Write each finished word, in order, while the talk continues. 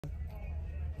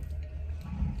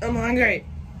I'm hungry.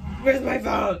 Where's my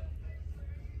phone?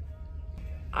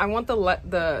 I want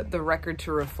the record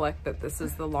to reflect that this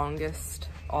is the longest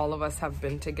all of us have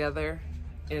been together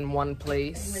in one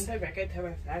place. I want the record to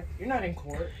reflect. You're not in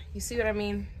court. You see what I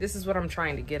mean? This is what I'm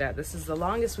trying to get at. This is the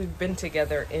longest we've been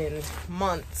together in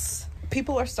months.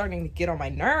 People are starting to get on my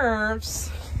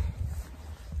nerves.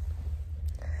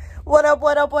 What up,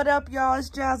 what up, what up, y'all? It's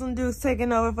Jasmine Deuce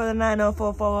taking over for the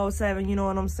 904-407. You know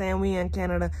what I'm saying? We in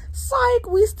Canada. Psych,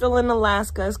 we still in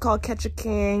Alaska. It's called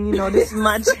Ketchikan. You know, this is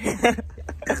my channel.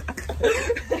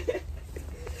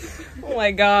 Oh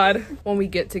my God. When we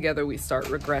get together, we start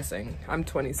regressing. I'm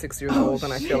 26 years old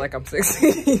and I feel like I'm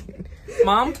 16.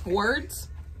 Mom, words?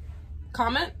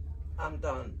 Comment? I'm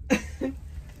done.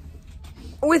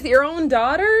 With your own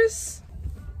daughters?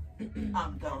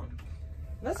 I'm done.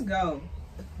 Let's go.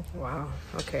 Wow.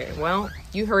 Okay. Well,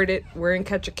 you heard it. We're in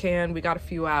Ketchikan. We got a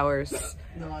few hours.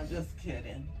 No, I'm just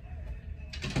kidding.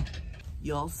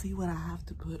 Y'all see what I have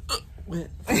to put up with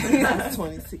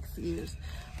 26 years.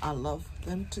 I love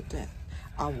them to death.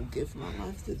 I will give my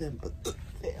life to them, but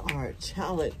they are a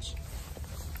challenge.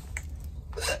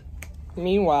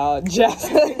 Meanwhile, Jeff.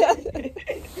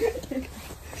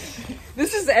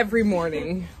 This is every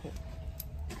morning.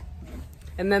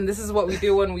 And then this is what we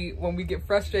do when we get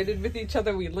frustrated with each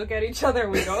other. We look at each other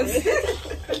and we go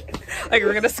like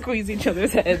we're gonna squeeze each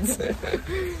other's heads.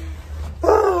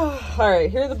 All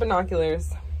right, here are the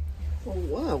binoculars. For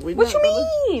what? What you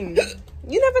mean?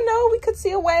 You never know. We could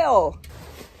see a whale.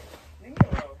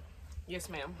 Yes,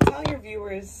 ma'am. Tell your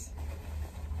viewers.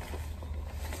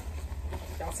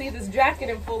 Y'all see this jacket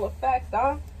in full effect,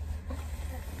 huh?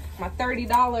 My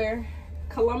 $30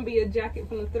 Columbia jacket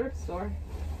from the thrift store.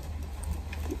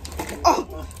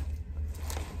 Oh.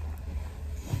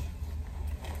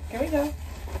 Can we go?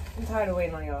 I'm tired of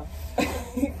waiting on y'all.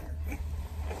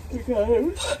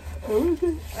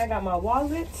 I got my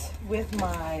wallet with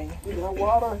my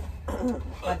water,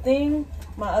 my thing,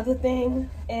 my other thing,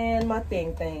 and my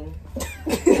thing.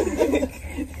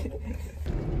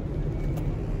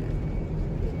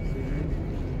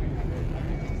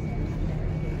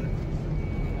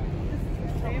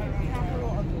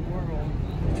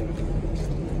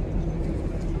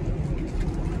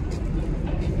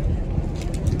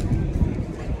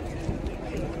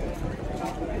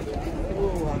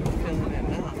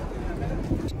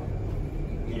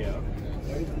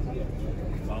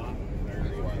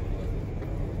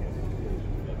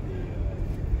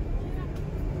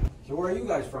 So where are you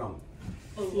guys from?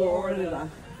 Florida.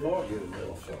 Florida. You're a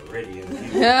little Floridian.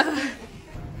 Yeah.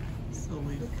 So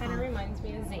we Kind of reminds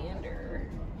me of Xander.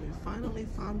 finally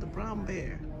found the brown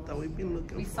bear that we've been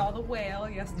looking We for. saw the whale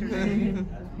yesterday.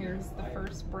 Here's the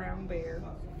first brown bear.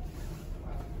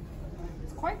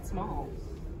 It's quite small.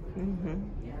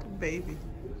 Baby.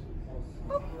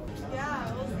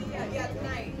 Yeah, we'll see. Yeah,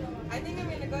 tonight. I think I'm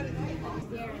gonna go tonight.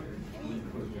 Yeah.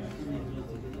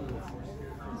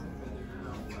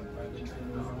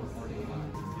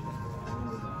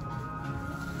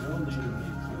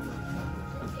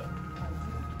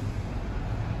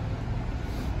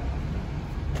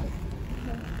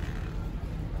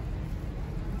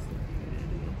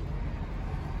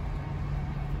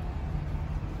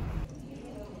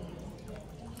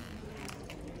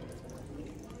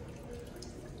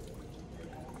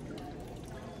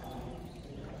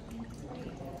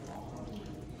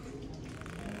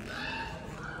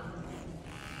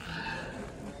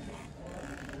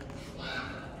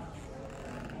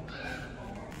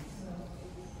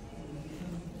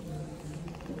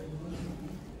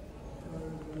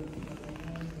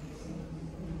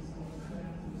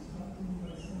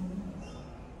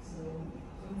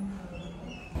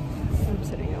 I'm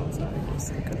sitting outside.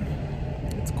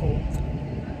 It's cold.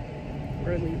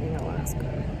 We're leaving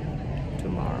Alaska.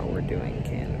 Tomorrow we're doing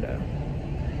Canada.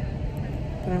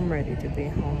 But I'm ready to be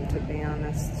home, to be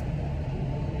honest.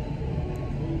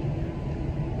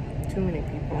 Too many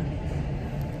people.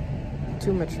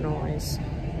 Too much noise.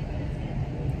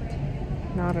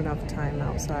 Not enough time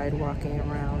outside walking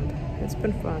around. It's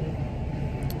been fun.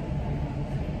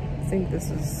 I think this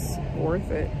is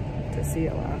worth it to see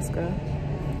Alaska.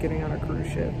 Getting on a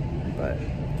cruise ship, but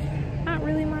not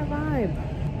really my vibe.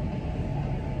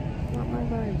 Not my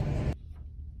vibe.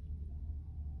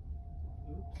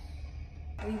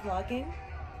 Are you vlogging?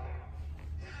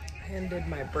 I undid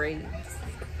my braids.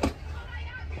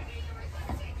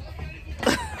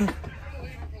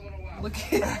 Look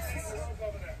at this.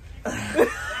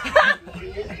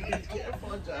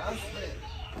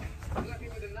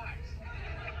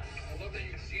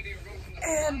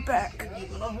 And back.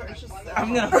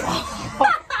 I'm gonna fall.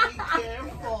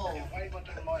 careful.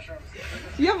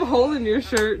 You have a hole in your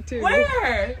shirt too.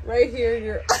 Where? Right here in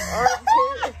your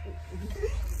armpit.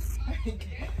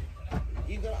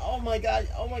 You gonna? Oh my god!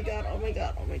 Oh my god! Oh my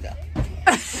god! Oh my god!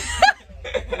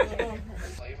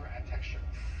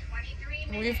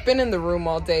 We've been in the room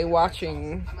all day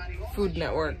watching Food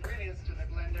Network.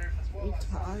 I'm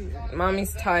tired.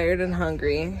 Mommy's tired and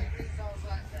hungry.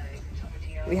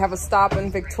 We have a stop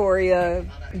in Victoria,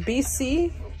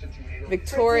 BC.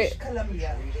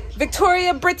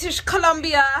 Victoria, British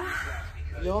Columbia.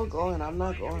 You're going. I'm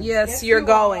not going. Yes, you're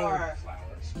going.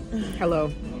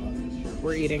 Hello.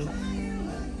 We're eating.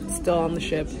 Still on the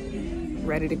ship.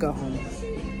 Ready to go home.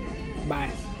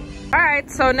 Bye. All right,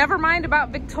 so never mind about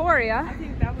Victoria. I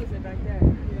think that was it back there.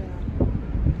 Yeah.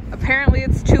 Apparently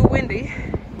it's too windy.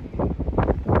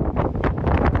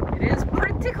 It is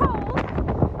pretty cold.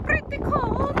 Pretty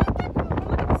cold.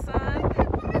 Look at the sun.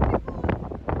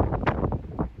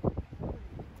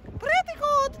 Pretty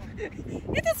cold.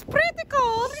 It is pretty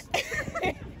cold.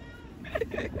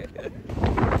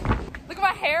 Look at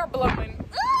my hair blowing.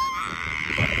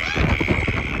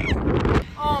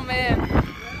 Oh man.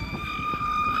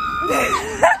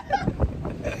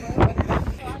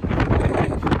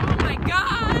 Oh my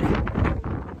god!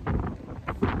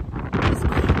 It's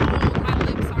cold. My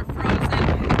lips are frozen.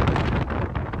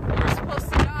 We're supposed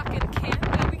to dock in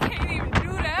Canada. We can't even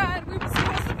do that. We were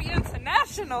supposed to be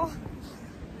international.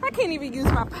 I can't even use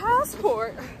my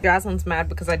passport. Jocelyn's mad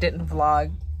because I didn't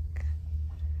vlog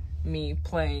me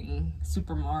playing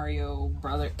Super Mario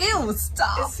Brother. Ew,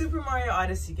 stop! It's Super Mario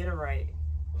Odyssey, get it right.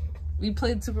 We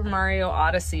played Super Mario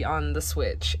Odyssey on the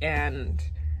Switch, and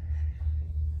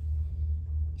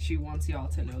she wants y'all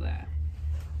to know that.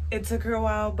 It took her a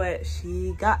while, but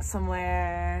she got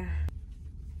somewhere.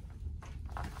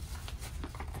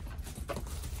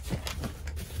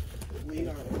 We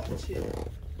are watching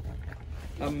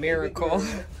A miracle.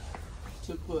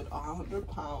 to put 100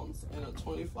 pounds in a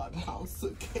 25-pound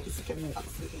suitcase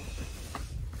capacity.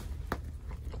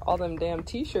 All them damn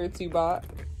t-shirts you bought.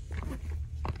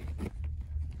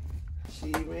 She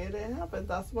made it happen.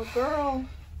 That's my girl.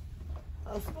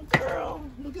 That's my girl.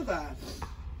 Look at that.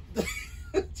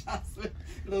 Jasmine,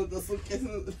 look, the suitcase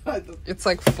is like the It's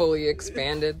like fully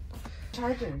expanded.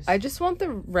 Chargers. I just want the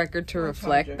record to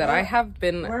reflect charger? that I have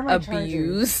been Where are my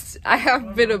abused. I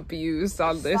have been abused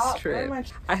on this Stop. Where are trip. my-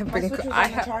 I have my been Switch was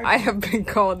on the charger. I have been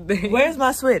called names. Where's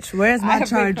my Switch? Where's I my have been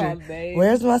charger? called names.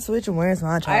 Where's my Switch and where's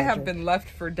my charger? I have been left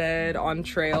for dead on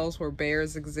trails where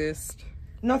bears exist.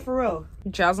 No, for real.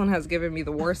 Jocelyn has given me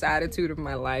the worst attitude of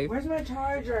my life. Where's my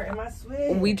charger and my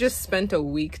Switch? We just spent a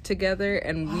week together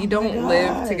and we Oh my don't live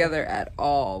God. together at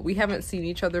all. We haven't seen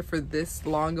each other for this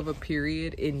long of a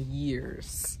period in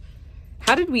years.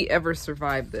 How did we ever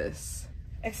survive this?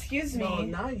 Excuse me. No,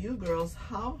 not you girls.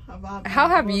 How have I? How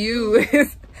have you,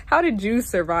 how did you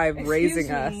survive Excuse raising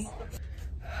me. us?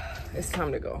 It's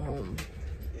time to go home.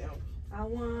 I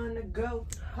wanna go.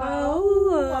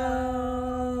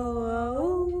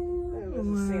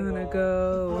 Wanna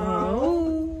go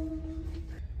home.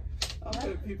 I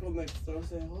heard people next door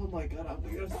saying, "Oh my God,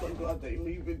 we are so glad they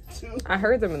leaving too." I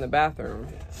heard them in the bathroom.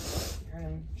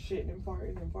 I'm shitting and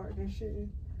farting and farting and shitting.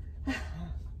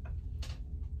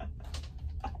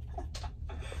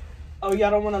 Oh,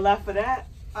 y'all don't want to laugh at that?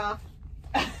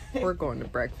 We're going to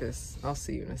breakfast. I'll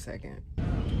see you in a second.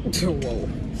 Whoa.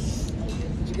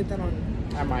 Did you get that on?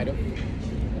 I might have.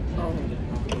 Oh.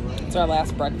 It's our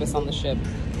last breakfast on the ship.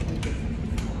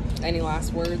 Any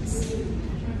last words?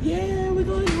 Yeah, we're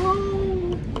going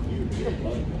home.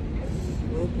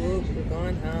 Whoop, whoop, we're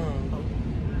going home.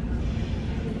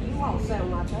 You won't sell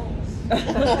my toes.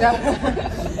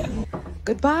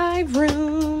 Goodbye,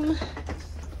 room.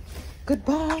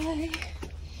 Goodbye.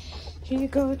 Here you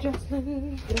go,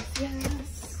 Justin. Yes,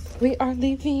 yes. We are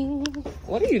leaving.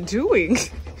 What are you doing?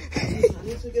 I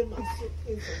need to get my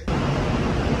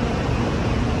suitcase.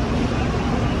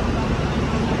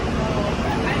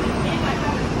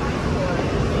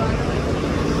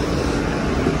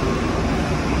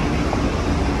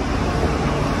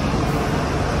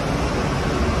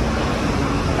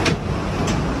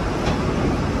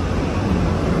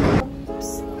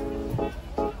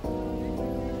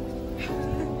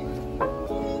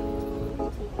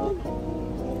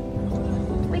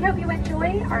 We hope you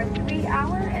enjoy our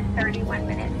 3-hour and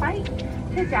 31-minute flight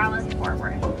to Dallas Fort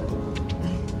Worth.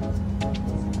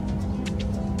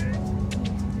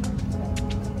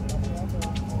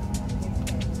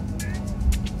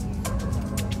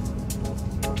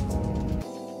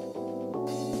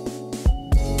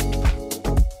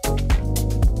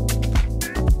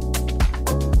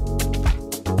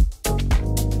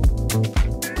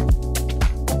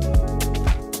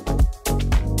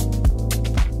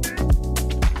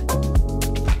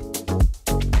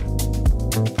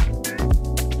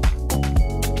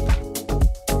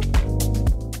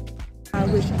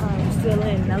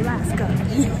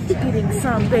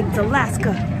 I'm baked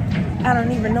Alaska. I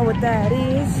don't even know what that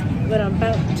is, but I'm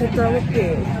about to throw it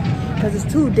big. Cause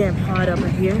it's too damn hot up in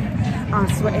here. I'm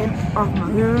sweating off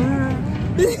my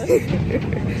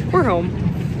We're home.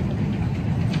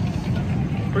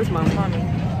 Where's Mom? Mommy.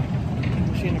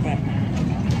 She in the back.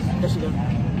 There she goes.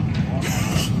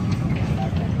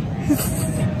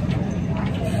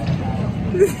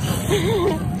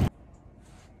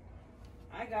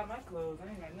 I got my clothes. I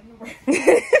ain't got nothing to wear.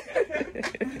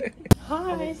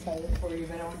 Hi. I'm excited for you,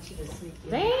 but I want you to sneak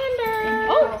in. Vander.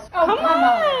 Oh, come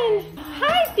on.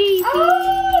 Hi, baby. Oh,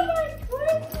 my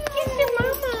goodness. Kiss your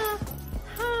mama.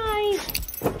 Hi.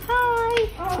 Hi.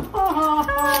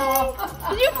 Hi.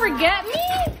 Did you forget me?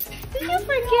 Did you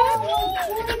forget me?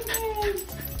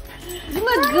 You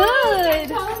look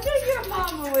good. I told you your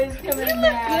mama was coming You look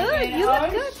back. good. You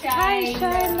look good. Hi,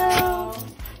 Shiloh.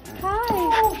 Hi.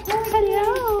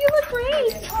 Hello. You look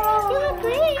great. You look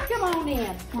great. Come on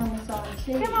in. Come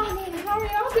on in. How are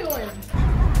y'all doing?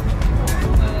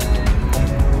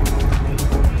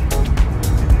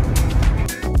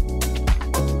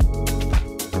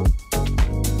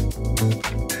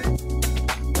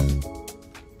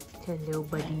 Hello,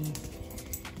 buddy.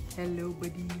 Hello,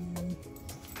 buddy.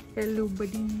 Hello,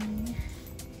 buddy.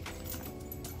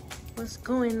 What's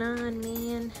going on,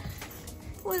 man?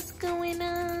 What's going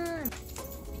on?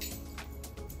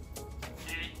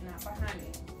 Not behind me.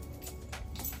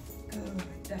 Good.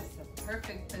 That's the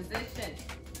perfect position.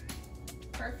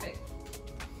 Perfect.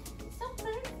 So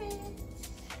perfect.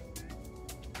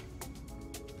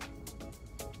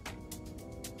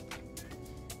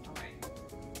 All right.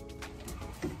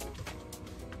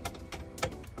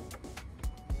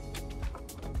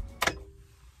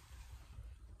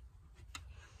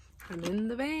 I'm in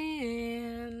the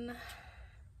van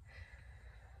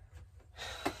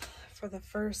for the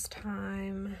first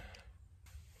time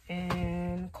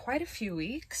in quite a few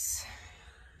weeks.